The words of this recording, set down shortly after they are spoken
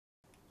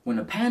When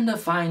a Panda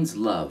Finds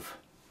Love,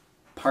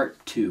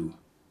 Part 2.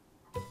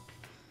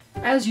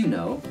 As you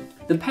know,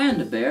 the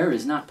panda bear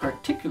is not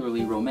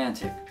particularly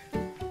romantic.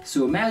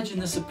 So imagine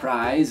the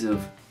surprise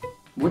of,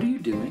 what are you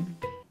doing?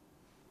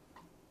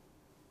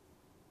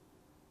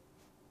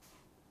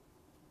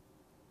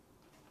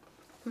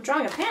 I'm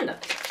drawing a panda.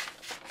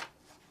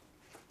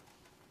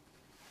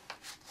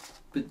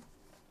 But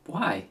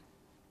why?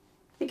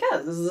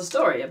 Because this is a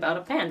story about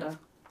a panda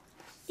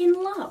in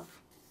love.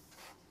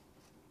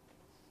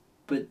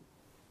 But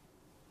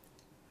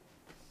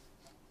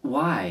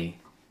why?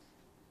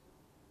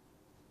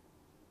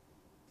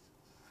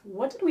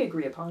 What did we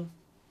agree upon?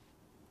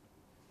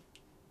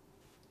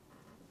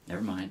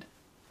 Never mind.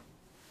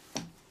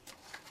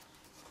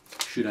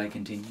 Should I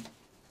continue?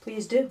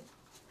 Please do.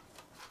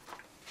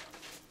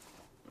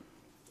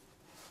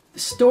 The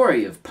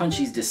story of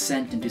Punchy's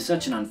descent into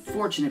such an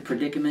unfortunate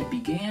predicament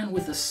began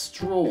with a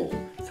stroll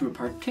through a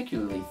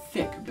particularly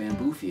thick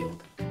bamboo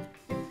field.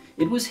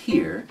 It was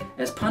here,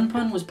 as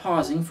Pun was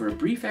pausing for a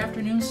brief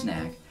afternoon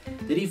snack,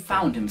 that he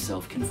found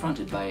himself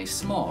confronted by a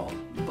small,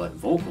 but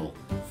vocal,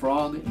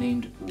 frog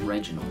named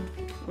Reginald.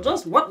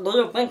 Just what do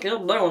you think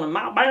you're doing in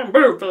my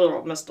bamboo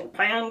field, Mr.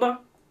 Panda?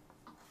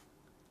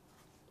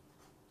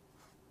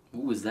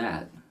 What was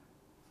that?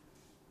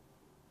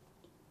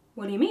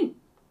 What do you mean?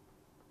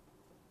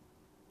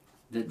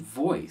 That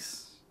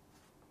voice.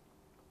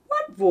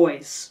 What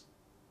voice?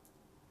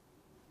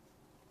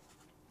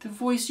 The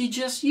voice you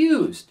just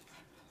used.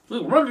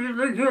 What do you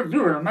think you're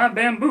doing in my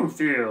bamboo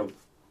field?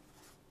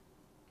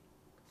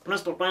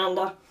 Mr.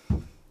 Panda.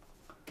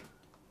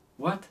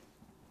 What?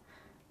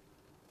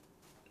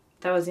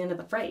 That was the end of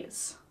the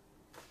phrase.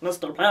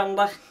 Mr.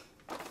 Panda.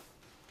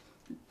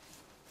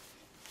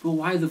 Well,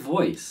 why the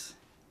voice?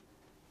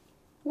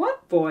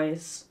 What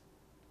voice?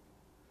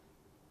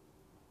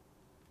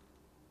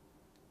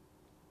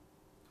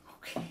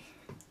 Okay.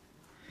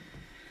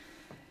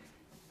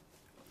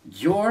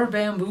 Your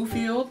bamboo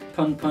field?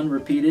 Pun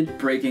repeated,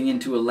 breaking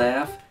into a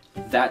laugh.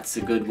 That's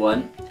a good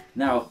one.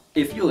 Now,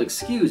 if you'll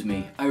excuse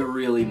me, I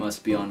really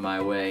must be on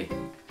my way.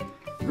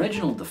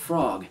 Reginald the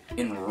Frog,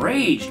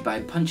 enraged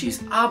by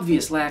Punchy's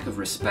obvious lack of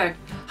respect,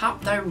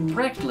 hopped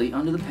directly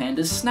under the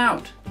panda's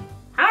snout.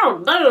 How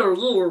dare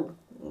you!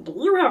 Do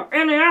you have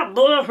any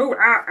idea who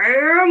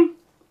I am?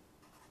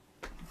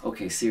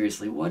 Okay,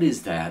 seriously, what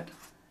is that?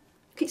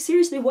 Okay,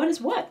 seriously, what is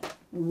what?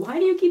 Why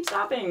do you keep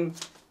stopping?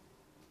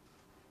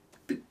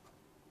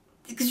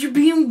 Because you're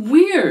being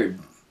weird.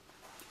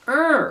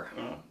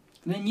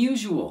 Than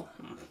usual.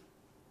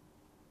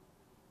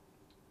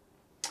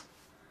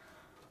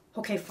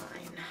 Okay, fine.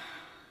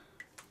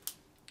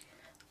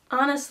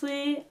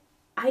 Honestly,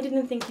 I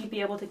didn't think you'd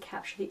be able to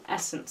capture the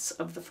essence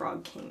of the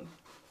Frog King.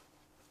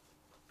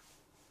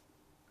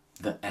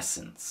 The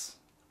essence.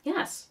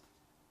 Yes,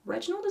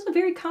 Reginald is a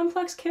very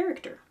complex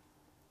character.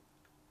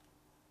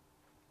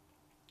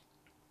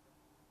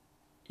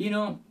 You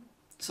know,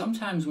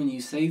 sometimes when you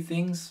say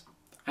things,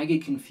 I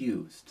get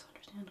confused.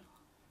 Understandable.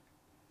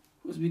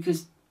 It was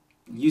because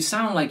you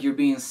sound like you're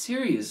being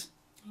serious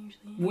I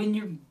usually am. when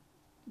you're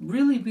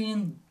really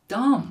being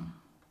dumb.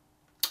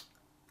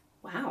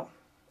 Wow.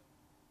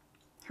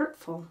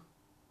 Hurtful.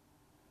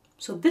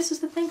 So this is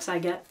the thanks I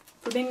get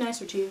for being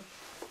nicer to you.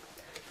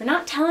 For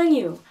not telling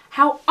you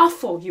how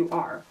awful you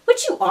are.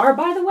 Which you are,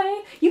 by the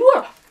way. You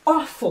are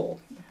awful.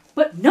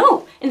 But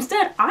no,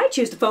 instead I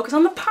choose to focus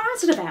on the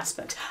positive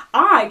aspects.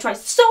 I try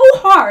so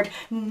hard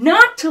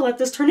not to let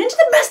this turn into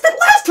the mess that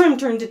last time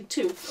turned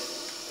into.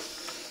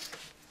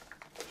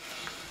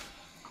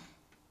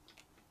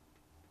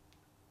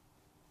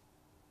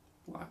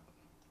 What?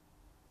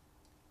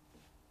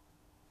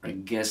 I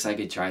guess I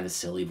could try the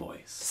silly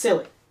voice.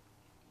 Silly.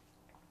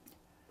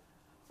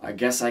 I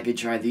guess I could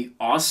try the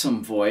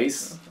awesome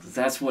voice.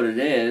 That's what it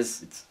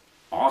is. It's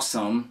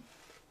awesome.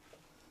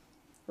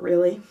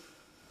 Really?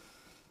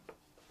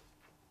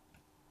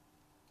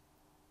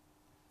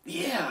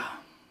 Yeah.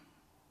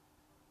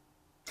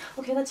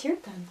 Okay, let's hear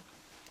it then.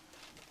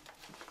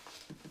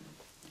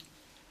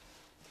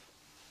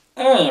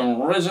 I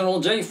am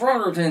Reginald J.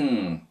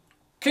 Frotherton,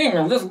 king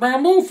of this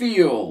bamboo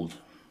field.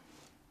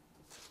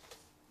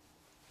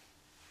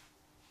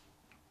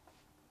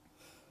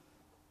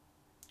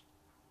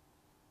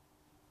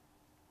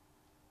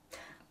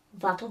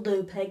 That'll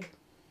do, pig.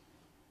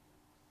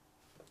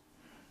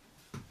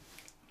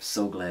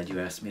 So glad you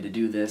asked me to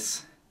do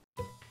this.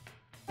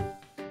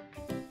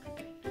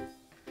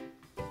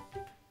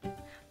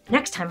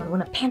 Next time on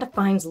When a Panda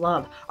Finds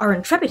Love, our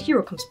intrepid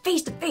hero comes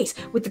face to face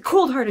with the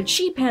cold-hearted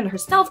she-panda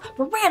herself,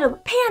 Miranda the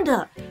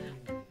Panda!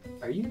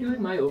 Are you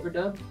doing my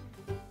overdub?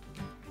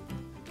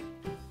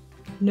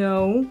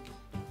 No.